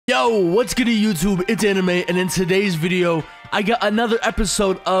Yo, what's good YouTube? It's Anime, and in today's video, I got another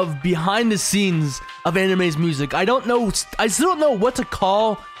episode of behind the scenes of Anime's music. I still don't know what to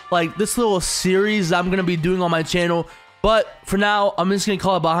call like this little series I'm gonna be doing on my channel, but for now, I'm just gonna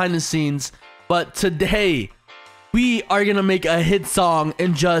call it behind the scenes. But today, we are gonna make a hit song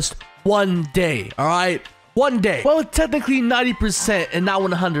in just one day, alright? One day. Well, technically 90% and not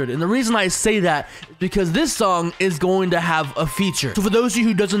 100. And the reason I say that is because this song is going to have a feature. So for those of you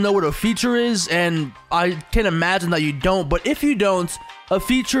who doesn't know what a feature is, and I can imagine that you don't, but if you don't, a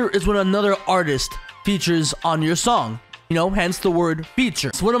feature is when another artist features on your song. You know, hence the word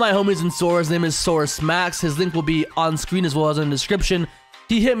feature. So one of my homies in SoaR, his name is SoaR Smacks. His link will be on screen as well as in the description.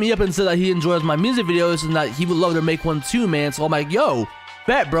 He hit me up and said that he enjoys my music videos and that he would love to make one too, man. So I'm like, yo,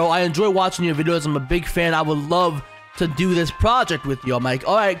 bet, bro, I enjoy watching your videos. I'm a big fan. I would love to do this project with you. I'm like,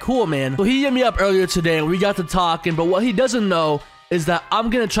 all right, cool, man. So he hit me up earlier today and we got to talking, but what he doesn't know is that I'm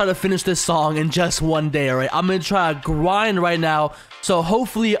gonna try to finish this song in just one day. All right, I'm gonna try to grind right now, so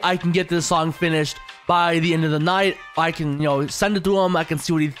hopefully I can get this song finished by the end of the night. I can, you know, send it to him. I can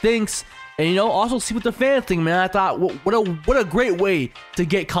see what he thinks, and, you know, also see what the fans think, man. I thought, what a great way to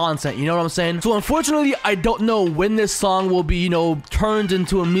get content, you know what I'm saying? So unfortunately, I don't know when this song will be, you know, turned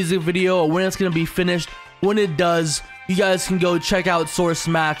into a music video or when it's gonna be finished. When it does, you guys can go check out SoaR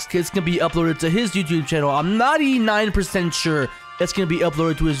Smacks. It's gonna be uploaded to his YouTube channel. I'm 99% sure it's gonna be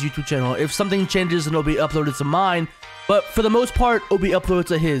uploaded to his YouTube channel. If something changes, then it'll be uploaded to mine, but for the most part, it'll be uploaded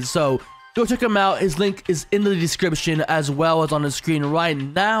to his. So go check him out. His link is in the description as well as on the screen right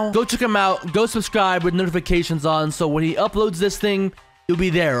now. Go check him out. Go subscribe with notifications on, so when he uploads this thing, you'll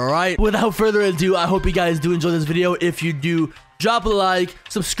be there, alright? Without further ado, I hope you guys do enjoy this video. If you do, drop a like.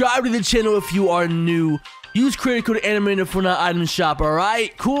 Subscribe to the channel if you are new. Use creator code anime in the fortnite item shop,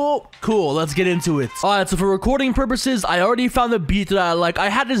 alright? Cool? Cool, let's get into it. Alright, so for recording purposes, I already found the beat that I like. I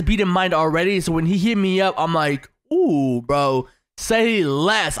had this beat in mind already, so when he hit me up, I'm like, ooh, bro, say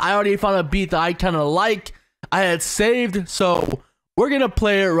less. I already found a beat that I kind of like. I had saved, so we're gonna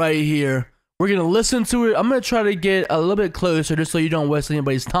play it right here. We're gonna listen to it. I'm gonna try to get a little bit closer just so you don't waste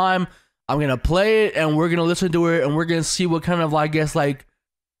anybody's time. I'm gonna play it and we're gonna listen to it and we're gonna see what kind of, I guess, like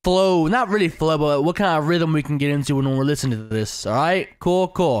flow, not really flow, but what kind of rhythm we can get into when we're listening to this. All right, cool,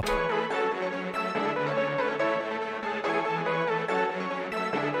 cool.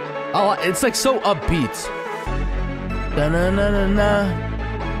 Oh, it's like so upbeat. Da-na-na-na-na.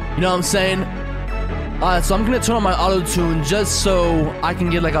 You know what I'm saying? Alright, so I'm gonna turn on my auto tune just so I can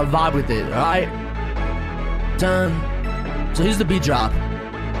get like a vibe with it. Alright, done. So here's the beat drop.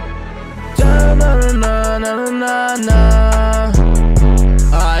 Da-na-na-na-na-na-na.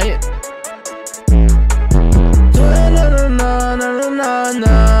 Alright.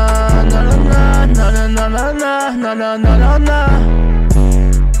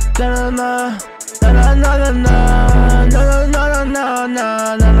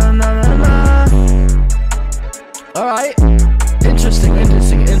 Alright.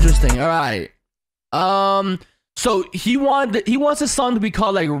 Interesting. Alright. So he wants this song to be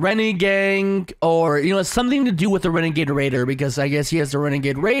called like Renegade, or, you know, something to do with the Renegade Raider, because I guess he has the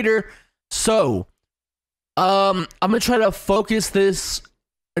Renegade Raider. So I'm gonna try to focus this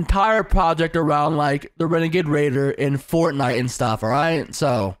entire project around like the Renegade Raider in Fortnite and stuff, alright?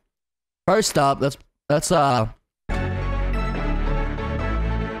 So first up, let's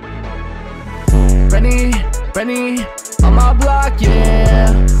Rennie on my block,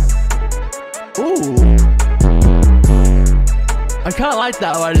 yeah. Ooh, I kinda like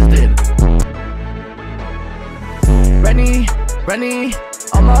that what I just did. Rennie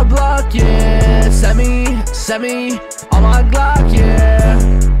on my block, yeah. Semi on my Glock, yeah.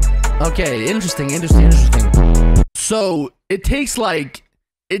 Okay, interesting. So it takes like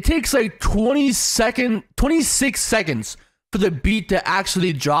 26 seconds for the beat to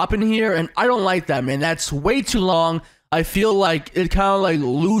actually drop in here, and I don't like that, man. That's way too long. I feel like it kind of like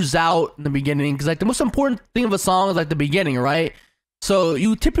lose out in the beginning, because like the most important thing of a song is like the beginning, right? So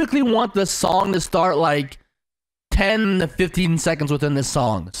you typically want the song to start like 10 to 15 seconds within this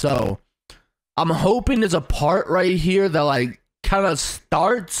song. So I'm hoping there's a part right here that like kind of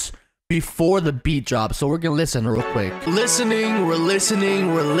starts before the beat drops. So we're gonna listen real quick. We're listening.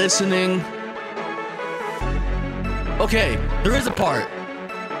 Okay, there is a part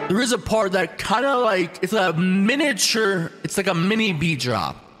that kind of like, it's a miniature, it's like a mini beat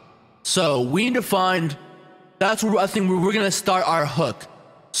drop. So we need to find, that's where I think we're gonna start our hook.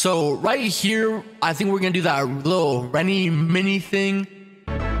 So right here, I think we're gonna do that little Rennie mini thing.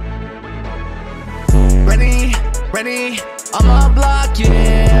 Rennie on my block,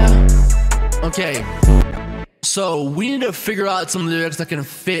 yeah. Okay, So we need to figure out some lyrics that can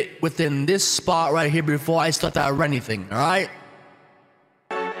fit within this spot right here before I start that anything, all right?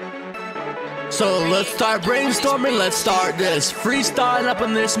 So let's start brainstorming. Let's start this freestyling up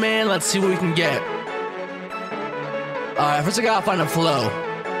on this, man. Let's see what we can get. All right, first I gotta find a flow.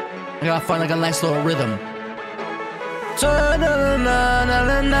 I gotta find like a nice little rhythm.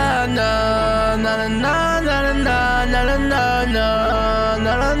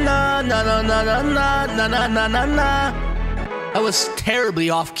 That was terribly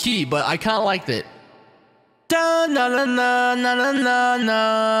off key, but I kind of liked it.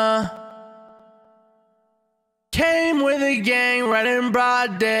 Came with a gang right in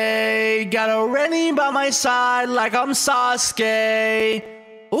broad day. Got a Rennie by my side like I'm Sasuke.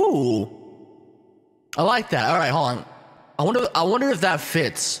 Ooh, I like that. All right, hold on. I wonder if that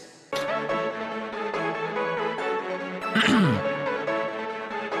fits.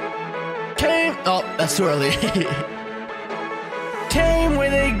 Oh, that's too early. Came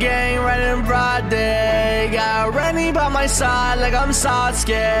with a gang right in broad day. Got a Rennie by my side like I'm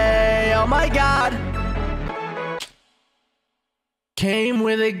Sasuke. Oh my god. Came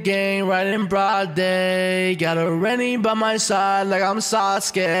with a gang right in broad day. Got a Rennie by my side like I'm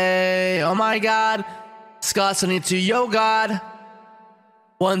Sasuke. Oh my god. Scots, I need to yo god.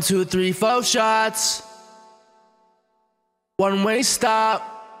 1, 2, 3, 4 shots. One way stop.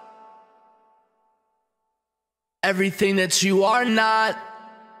 Everything that you are not.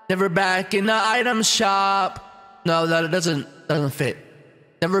 Never back in the item shop. No, that doesn't fit.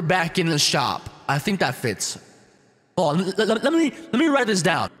 Never back in the shop. I think that fits. Hold on, let me write this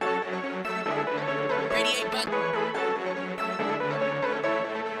down.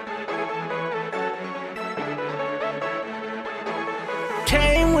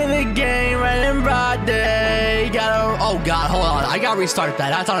 Came with a gang right in broad day. Oh god, hold on. I gotta restart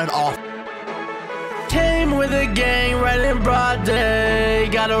that. That sounded off. Came with a gang right in broad day.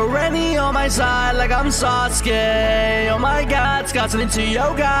 Got a Rennie on my side like I'm Sasuke. Oh my god, Scott's into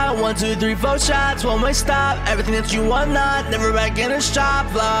yoga. 1, 2, 3, 4 shots. One way stop. Everything that you want not. Never back in a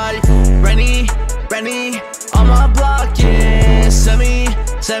shop. Like Rennie on my block, yeah. Semi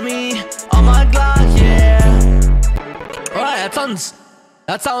on my Glock, yeah. Alright,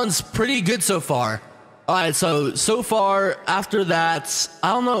 that sounds pretty good so far. Alright, so far after that, I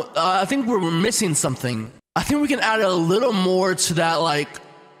don't know, I think we're missing something. I think we can add a little more to that, like,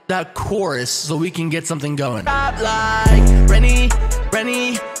 that chorus so we can get something going. Like, Rennie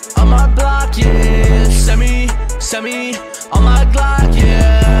on my block, yeah. Semi on my Glock,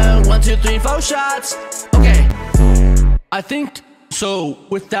 yeah. 1, 2, 3, 4 shots. Okay, I think, so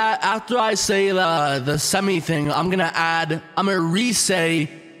with that, after I say the semi thing, I'm gonna re-say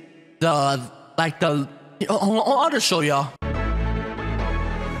I'll just show y'all.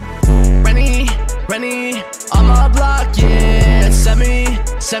 Rennie on my block, yeah. Semi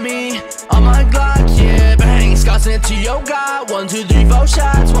on my Glock, yeah. Bang, Scott's into yoga. 1, 2, 3, 4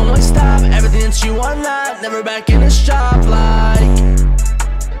 shots. One way stop. Everything that you want not. Never back in the shop. Like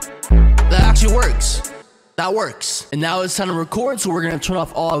that actually works. That works. And now it's time to record, so we're gonna turn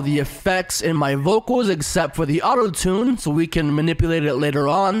off all of the effects in my vocals except for the auto-tune so we can manipulate it later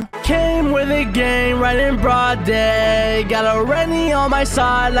on. Came with a gang right in broad day. Got a Rennie on my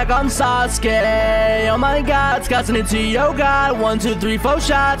side like I'm Sasuke. Oh my god, Scott's into yoga. 1, 2, 3, 4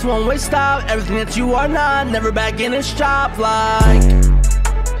 shots. One way stop. Everything that you are not. Never back in a shop. Like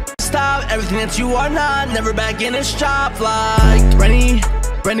stop. Everything that you are not. Never back in a shop. Like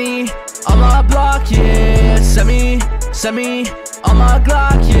Rennie on my block, yeah. Semi on my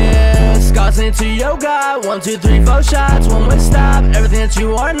Glock, yeah. Scott's into yoga. 1, 2, 3, 4 shots. One way stop. Everything that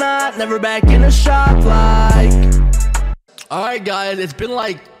you are not. Never back in a shop. Like alright guys, it's been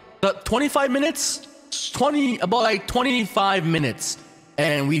like 25 minutes? About like 25 minutes.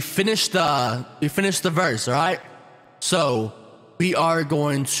 And we finished the verse, alright? So we are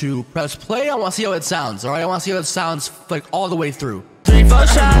going to press play. I wanna see how it sounds, alright? I wanna see how it sounds like all the way through. 3, 4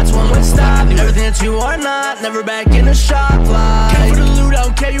 shots, one way stop. Everything that you are not, never back in the shop. Like came for the loot, I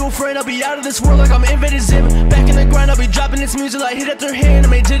don't care, you afraid. I'll be out of this world like I'm invaded zip. Back in the grind, I'll be dropping this music like hit after hit. I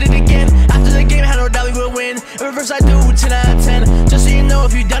may did it again. After the game, had no doubt we will win. Every verse I do, 10 out of 10. Just so you know,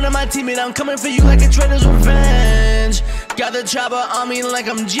 if you down on my teammate, I'm coming for you like a traitor's revenge. Got the chopper on me like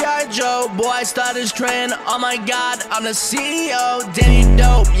I'm G.I. Joe. Boy, I started this trend. Oh my god, I'm the CEO. Damn, you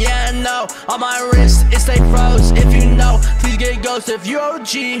dope, yeah, I know. On my wrist, it stay froze. If you know, please get ghost. If you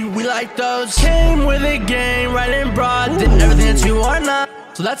OG, we like those. Came with a gang right in broad. Did everything that you are not.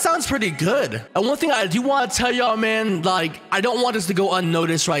 So that sounds pretty good. And one thing I do want to tell y'all, man, like, I don't want this to go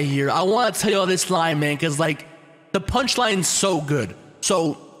unnoticed right here. I want to tell y'all this line, man, because, like, the punchline's so good.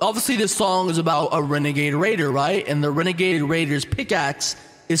 So obviously this song is about a renegade raider, right? And the renegade raider's pickaxe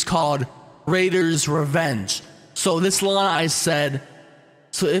is called Raider's Revenge. So this line I said,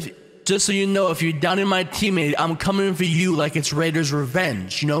 just so you know, if you're downing my teammate, I'm coming for you like it's Raider's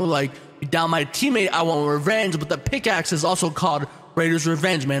Revenge. You know, like, you down my teammate, I want revenge, but the pickaxe is also called Raider's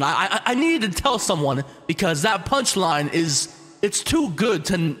Revenge, man. I needed to tell someone because that punchline it's too good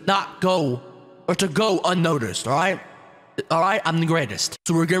to not go, or to go unnoticed, alright? Alright, I'm the greatest.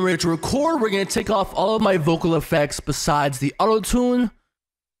 So we're getting ready to record. We're gonna take off all of my vocal effects besides the auto-tune.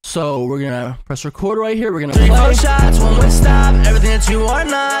 So we're gonna press record right here. We're gonna play. 3-4 shots, one way stop. Everything that you are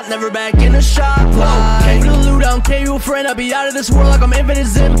not, never back in the shop. Came to the loot, I don't care you a friend. I'll be out of this world like I'm infinite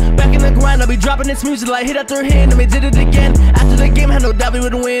Zim. Back in the grind, I'll be dropping this music like hit after hit. And we did it again. After the game, had no doubt we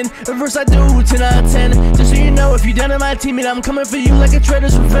would win. Reverse I do, 10 out of 10. Just so you know, if you down in my teammate, I'm coming for you like a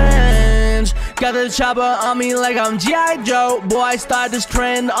traitor's revenge. Got the chopper on me like I'm G.I. Joe. Boy, I started this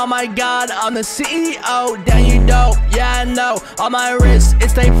trend. Oh my god, I'm the CEO. Damn, you dope. Yeah, I know. On my wrist, it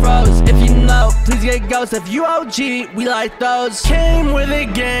stay froze. If you know, please get ghost. If you OG, we like those. Came with a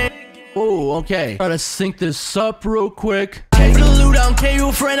game. Oh, okay. Try to sync this up real quick. Came to the loot, I don't care you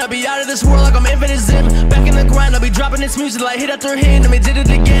a friend. I'll be out of this world like I'm infinite Zim. Back in the grind, I'll be dropping this music like hit after hit. And we did it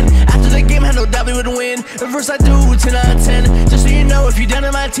again. After the game, had no doubt we would win. Reverse I do, 10 out of 10. Just so you know, if you down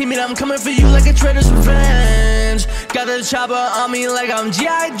in my teammate, I'm coming for you like a traitor's revenge. Got the chopper on me like I'm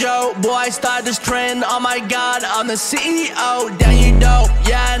G.I. Joe. Boy, I started this trend. Oh my god, I'm the CEO. Damn, you dope.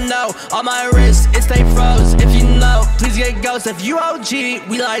 Yeah, I know. On my wrist, it stay froze. If you know, please get ghost. If you OG,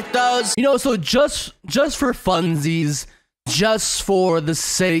 we like those. You know, so just for funsies, just for the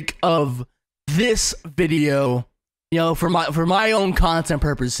sake of this video, you know, for my own content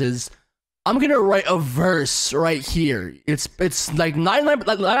purposes, I'm gonna write a verse right here. It's like 99%,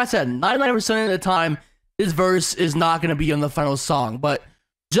 like I said, 99% of the time, this verse is not gonna be on the final song. But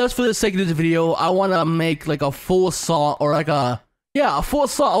just for the sake of this video, I want to make like a full song, or like a full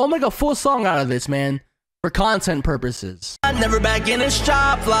song. I want to make a full song out of this, man, for content purposes. Never back in the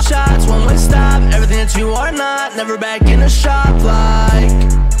shop. Fly shots, one way stop. Everything that you are not, never back in the shop. Like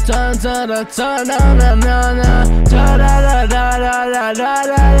dun dun dun dun dun dun dun dun da da da da da da da da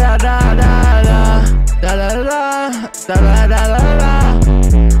da da da da.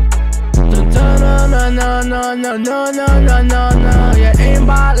 No, no, no, no, no, no, no, no, no. Yeah,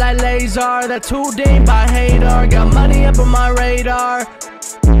 aimbot like laser. That too deep by hater. Got money up on my radar.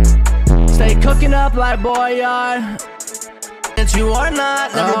 Stay cooking up like boyard. That you are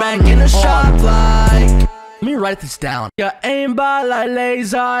not, never back in the shop. Like let me write this down. Got aimbot like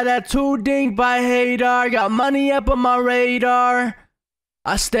laser. That too deep by hater. Got money up on my radar.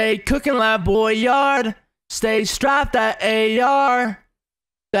 I stay cooking like boyard. Stay strapped at AR.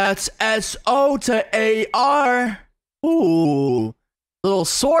 That's S-O to A-R. Ooh. Little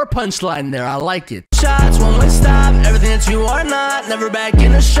SoaR punchline there. I like it. Shots, one way stop. Everything that you are not, never back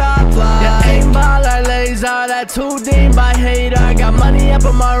in the shop. Yeah, aimbot like laser. That too deep by hater. Got money up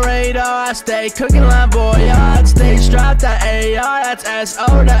on my radar. I stay cooking like boyard. Stay strapped at AR. That's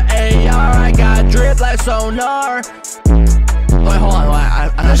S-O to A-R. I got drip like sonar. Wait, hold on. I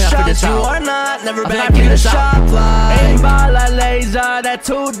the shots you are not, never back in the shop. Aimbot like laser. That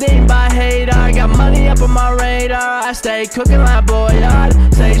too deep by hater. Got money up on my radar. I stay cooking like boyard.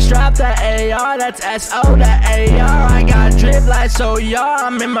 Stay strapped at AR. That's S-O to A-R. I got drip like SoaR.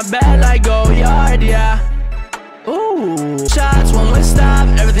 I'm in my bed like go yard, yeah. Ooh. Shots, one way stop.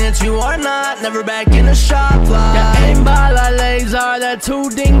 Everything that you are not, never back in the shop. Yeah, aimbot like laser. That too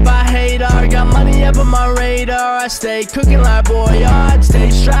deep by hater. Got money up on my radar. I stay cooking like boyard. Stay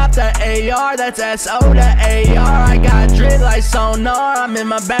strapped at AR. That's S-O to A-R. I got drip like sonar. I'm in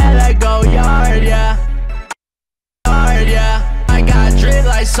my bed like go yard, yeah. Yard, yeah. I got drip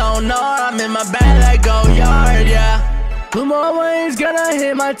like sonar. I'm in my bed like go yard, yeah. I'm always gonna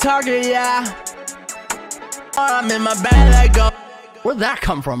hit my target, yeah. I'm in my bed, I go. Where'd that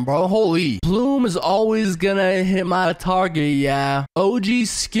come from, bro? Holy. Bloom is always gonna hit my target, yeah. OG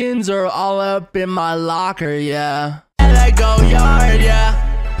skins are all up in my locker, yeah. And I go yard,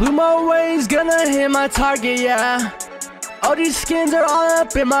 yeah. Bloom always gonna hit my target, yeah. OG skins are all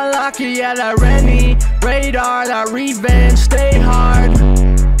up in my locker, yeah. That Rennie, radar, that revenge, stay hard.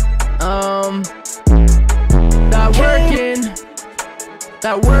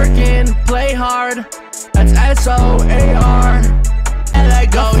 That working, play hard. That's S-O-A-R. And I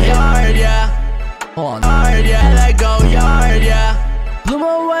go yard, yeah. Hold on. Yard, yeah. And I go yard, yeah. Bloom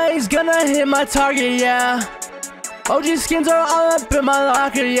always gonna hit my target, yeah. OG skins are all up in my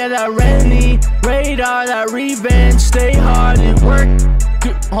locker, yeah. That Rennie, radar, that revenge, stay hard and work.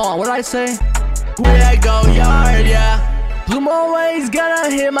 Hold on, what did I say? Where I go yard, yeah. Blue always gonna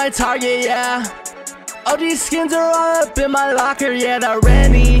hit my target, yeah. OG skins are all up in my locker, yeah. That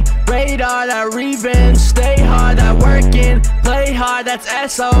Rennie, radar, that revenge. Stay hard, that working, play hard, that's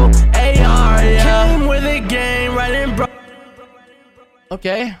SoaR, yeah. Came with a game, right in, bro.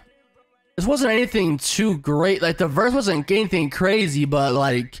 Okay. This wasn't anything too great. Like, the verse wasn't anything crazy, but,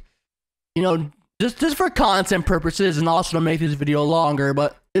 like, you know, just for content purposes and also to make this video longer.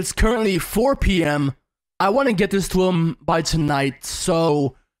 But it's currently 4 p.m. I want to get this to him by tonight,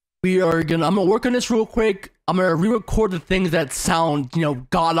 so I'm gonna work on this real quick. I'm gonna re-record the things that sound, you know,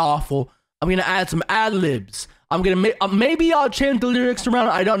 god-awful. I'm gonna add some ad-libs. I'm gonna maybe I'll change the lyrics around.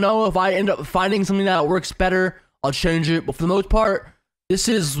 I don't know. If I end up finding something that works better, I'll change it. But for the most part, this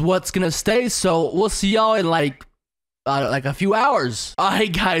is what's gonna stay. So we'll see y'all in like a few hours.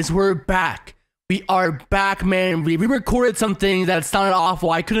 Alright guys, we're back. We are back, man. We re-recorded some things that sounded awful.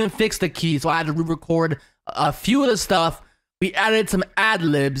 I couldn't fix the key, so I had to re-record a few of the stuff. We added some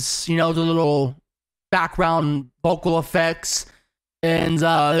ad-libs, you know, the little background vocal effects. And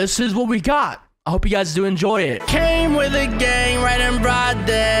this is what we got. I hope you guys do enjoy it. Came with a gang right in broad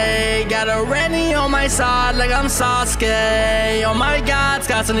day. Got a Rennie on my side like I'm Sasuke. Oh my god,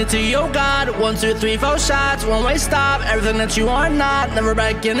 got something to your god. 1, 2, 3, 4 shots, one-way stop. Everything that you are not, never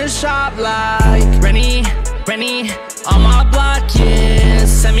back in the shop. Like Rennie on my block, yeah.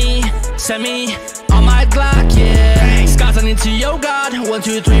 Send me on my Glock, yeah. Got something to your god. 1,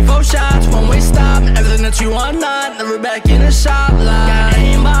 2, 3, 4 shots, one-way stop. Everything that you are not, never back in the shop. Like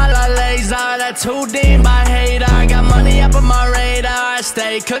aim by la laser, that 2D by hater. Got money up on my radar. I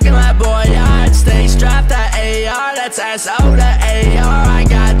stay cooking like boy, I stay strapped that AR. That's SO the AR. I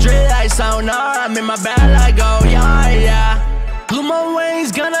got drill like sonar. I'm in my bag like oh yeah. Blue my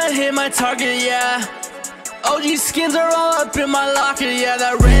wings gonna hit my target, yeah. OG skins are all up in my locker, yeah.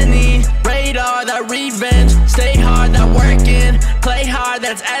 That Rennie, radar, that revenge. Stay hard, that working, play hard,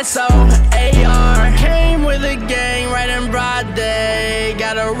 that's SoaR. Came with a gang right in broad day.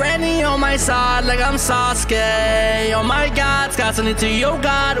 Got a Rennie on my side like I'm Sasuke. Oh my god, got something to your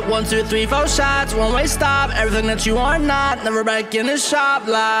god. 1, 2, 3, 4 shots, one-way stop. Everything that you are not, never back in the shop.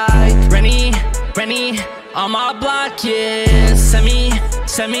 Like Rennie on my block, yeah. Send me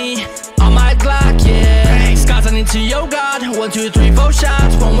on my Glock, yeah. Got something to your god. 1, 2, 3, 4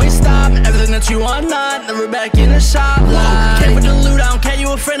 shots, one-way stop. Everything that you are not, never back in the shop. Like came with the loot, I don't care,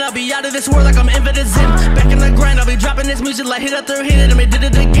 you a friend. I'll be out of this world like I'm infinite Zim. Back in the grind, I'll be dropping this music like hit after hit it, and we did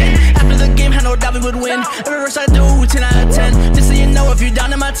it again. After the game, had no doubt we would win. Every verse I do, 10 out of 10. Just so you know, if you're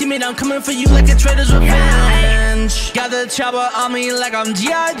down in my teammate, I'm coming for you like a traitor's revenge. Got the chopper on me like I'm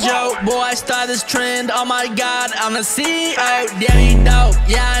G.I. Joe. Boy, I started this trend, oh my god, I'm the CEO. Yeah, you know,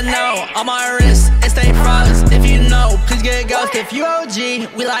 yeah I know. On my wrist, it stay flawless. If you know, please get a ghost. If you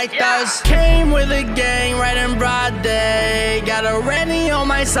OG, we like those. Came with a gang right in broad day. Got a Rennie on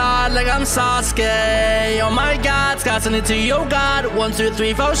my side like I'm Sasuke. Oh my god, got something to your god. 1, 2,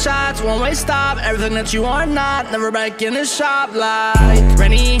 3, 4 shots, one-way stop. Everything that you are not, never back in the shop. Like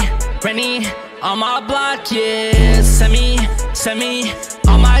Rennie on my block, yeah. Send me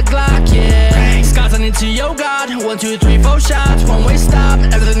on my Glock, yeah. Got something to your god. 1, 2, 3, 4 shots, one-way stop.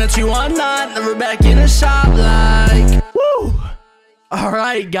 Everything that you are not, never back in the shop. Like woo.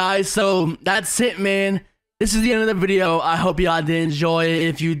 Alright guys, so that's it, man. This is the end of the video. I hope y'all did enjoy it.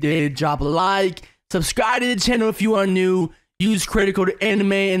 If you did, drop a like, subscribe to the channel if you are new. Use credit code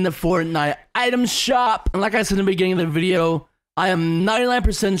anime in the Fortnite item shop. And like I said in the beginning of the video, I am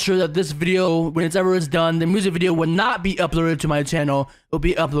 99% sure that this video, when it's ever done, the music video will not be uploaded to my channel. It will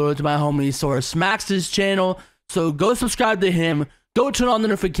be uploaded to my homie SoaR Smacks' channel. So go subscribe to him. Go turn on the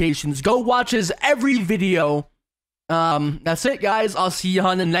notifications. Go watch his every video. That's it, guys. I'll see you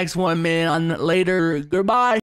on the next one, man. Later. Goodbye.